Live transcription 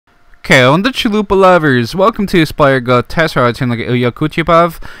Okay, on the Chalupa lovers, welcome to Aspire Go Test Route team like Ilya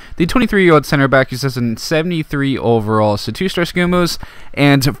Kutepov, the 23-year-old center back who says in 73 overall, so 2-star skill moves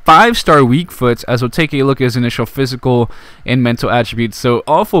and 5-star weak foots, as we'll take a look at his initial physical and mental attributes. So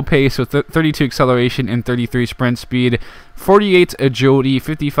awful pace with 32 acceleration and 33 sprint speed, 48 agility,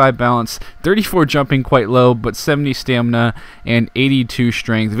 55 balance, 34 jumping quite low, but 70 stamina and 82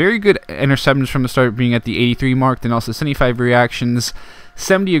 strength. Very good interceptions from the start, being at the 83 mark, then also 75 reactions,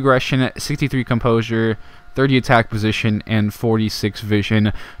 70 aggression, 63 composure, 30 attack position, and 46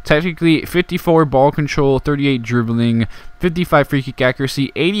 vision. Technically, 54 ball control, 38 dribbling, 55 free kick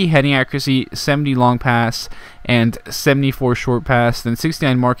accuracy, 80 heading accuracy, 70 long pass, and 74 short pass. Then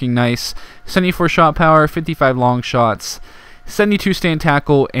 69 marking nice, 74 shot power, 55 long shots, 72 stand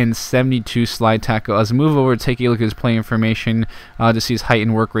tackle, and 72 slide tackle. As we move over to take a look at his play information to see his height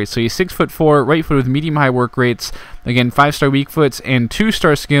and work rate. So he's 6'4", right foot with medium high work rates. Again, 5-star weak foots and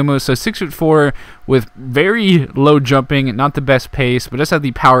 2-star skill moves. So 6'4" with very low jumping, not the best pace, but does have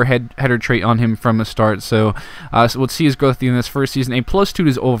the power header trait on him from the start. So we'll see his growth in this first season. A +2 to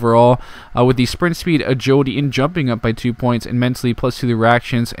his overall, with the sprint speed, agility, and jumping up by 2 points, and mentally +2 to the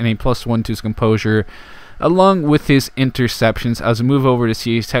reactions, and a +1 to his composure, along with his interceptions. As we move over to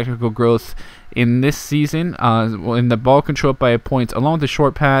see his technical growth in this season, in the ball control up by a point, along with the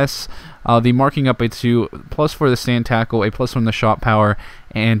short pass, the marking up by 2, +4 the stand tackle, a +1 the shot power,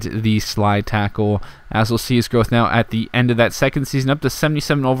 and the slide tackle. As we'll see his growth now at the end of that second season, up to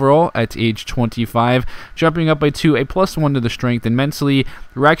 77 overall at age 25, jumping up by 2, a +1 to the strength, and mentally,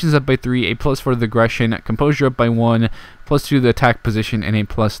 reactions up by 3, a +4 to the aggression, composure up by 1, +2 to the attack position, and a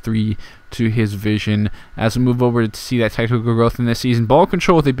 +3 to his vision. As we move over to see that technical growth in this season, ball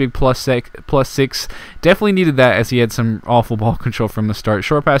control with a big +6, definitely needed that as he had some awful ball control from the start.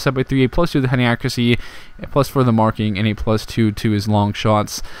 Short pass up by 3, a +2 to the heading accuracy, a +4 the marking, and a +2 to his long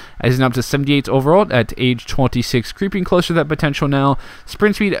shots. As he's up to 78 overall at age 26, creeping closer to that potential now.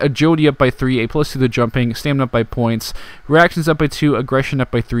 Sprint speed, agility up by 3, a +2 to the jumping, stamina up by points, reactions up by 2, aggression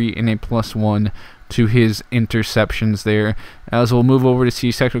up by 3, and a +1 to his interceptions there. As we'll move over to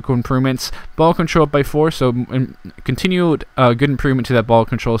see technical improvements, ball control up by 4, so continued good improvement to that ball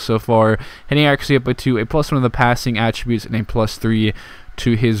control so far. Heading accuracy up by 2, a +1 of the passing attributes, and a +3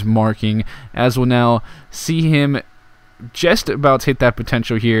 to his marking. As we'll now see him just about to hit that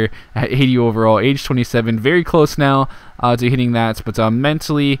potential here at 80 overall, age 27, very close now to hitting that, but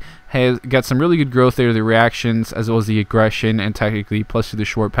mentally has got some really good growth there, the reactions as well as the aggression, and technically +2 the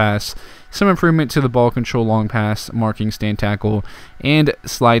short pass. Some improvement to the ball control, long pass, marking, stand tackle, and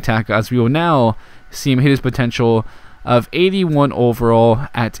slide tackle, as we will now see him hit his potential of 81 overall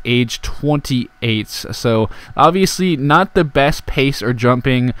at age 28. So obviously not the best pace or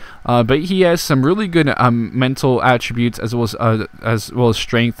jumping, but he has some really good mental attributes as well as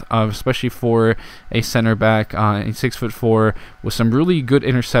strength, especially for a center back. He's 6'4" with some really good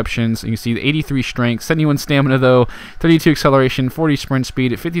interceptions. You can see the 83 strength, 71 stamina though, 32 acceleration, 40 sprint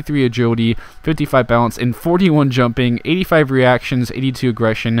speed, 53 agility, 55 balance, and 41 jumping, 85 reactions, 82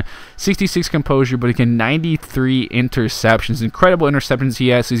 aggression, 66 composure, but again 93 interceptions. Incredible interceptions he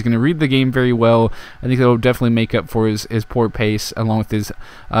has. So he's going to read the game very well. I think that will definitely make up for his poor pace, along with his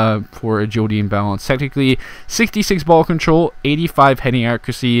poor agility and balance. Technically, 66 ball control, 85 heading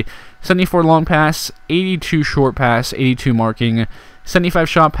accuracy, 74 long pass, 82 short pass, 82 marking, 75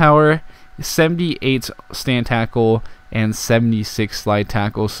 shot power, 78 stand tackle, and 76 slide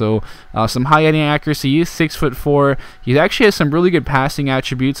tackle. So some high heading accuracy. He's 6'4". He actually has some really good passing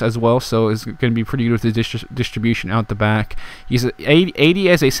attributes as well, so is going to be pretty good with his distribution out the back. He's 80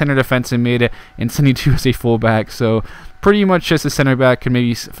 as a center defensive mid and 72 as a fullback, so pretty much just a center back. Could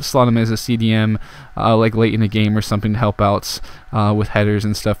maybe slot him as a CDM like late in the game or something to help out with headers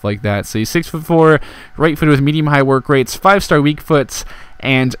and stuff like that. So he's 6'4", right foot with medium high work rates, 5-star weak foots,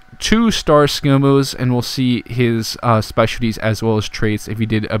 and 2-star skill moves, and we'll see his specialties as well as traits if he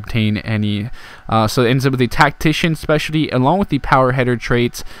did obtain any. So it ends up with a tactician specialty along with the power header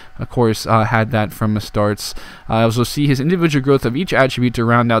traits. Of course, had that from the starts. As we'll see his individual growth of each attribute to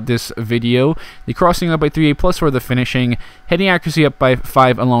round out this video. The crossing up by 3, a +4 the finishing, heading accuracy up by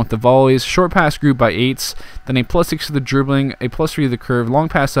 5 along with the volleys, short pass grew by 8s, then a +6 to the dribbling, a +3 to the curve, long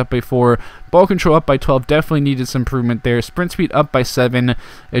pass up by 4, ball control up by 12, definitely needed some improvement there, sprint speed up by 7,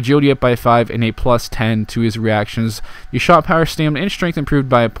 agility up by 5, and a +10 to his reactions. The shot power, stamina, and strength improved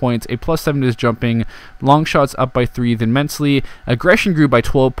by a point, a +7 to his jumping, long shots up by 3, then mentally, aggression grew by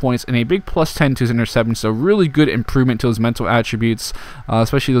 12 points, and a big +10 to his interception, so really good improvement to his mental attributes,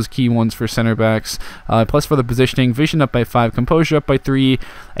 especially those key ones for center backs. Plus for the positioning, vision up by 5, composure up by 3,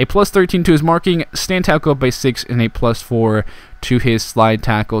 a +13 to his marking, stand tackle up by 6, and a +4 to his slide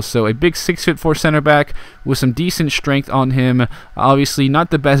tackle. So a big 6'4" center back with some decent strength on him. Obviously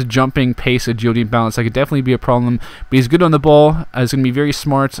not the best jumping, pace, agility, and balance. That could definitely be a problem, but he's good on the ball. He's going to be very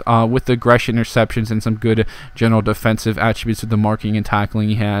smart with the aggression, interceptions, and some good general defensive attributes with the marking and tackling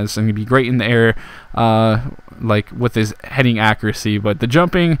he has. And going to be great in the air, like with his heading accuracy, but the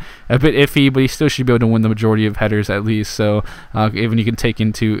jumping a bit iffy, but he still should be able to win the majority of headers at least. So even you can take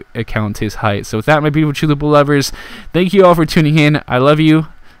into account his height. So with that, my beautiful Tulip lovers, thank you all for tuning in. I love you.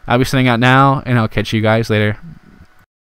 I'll be signing out now, and I'll catch you guys later.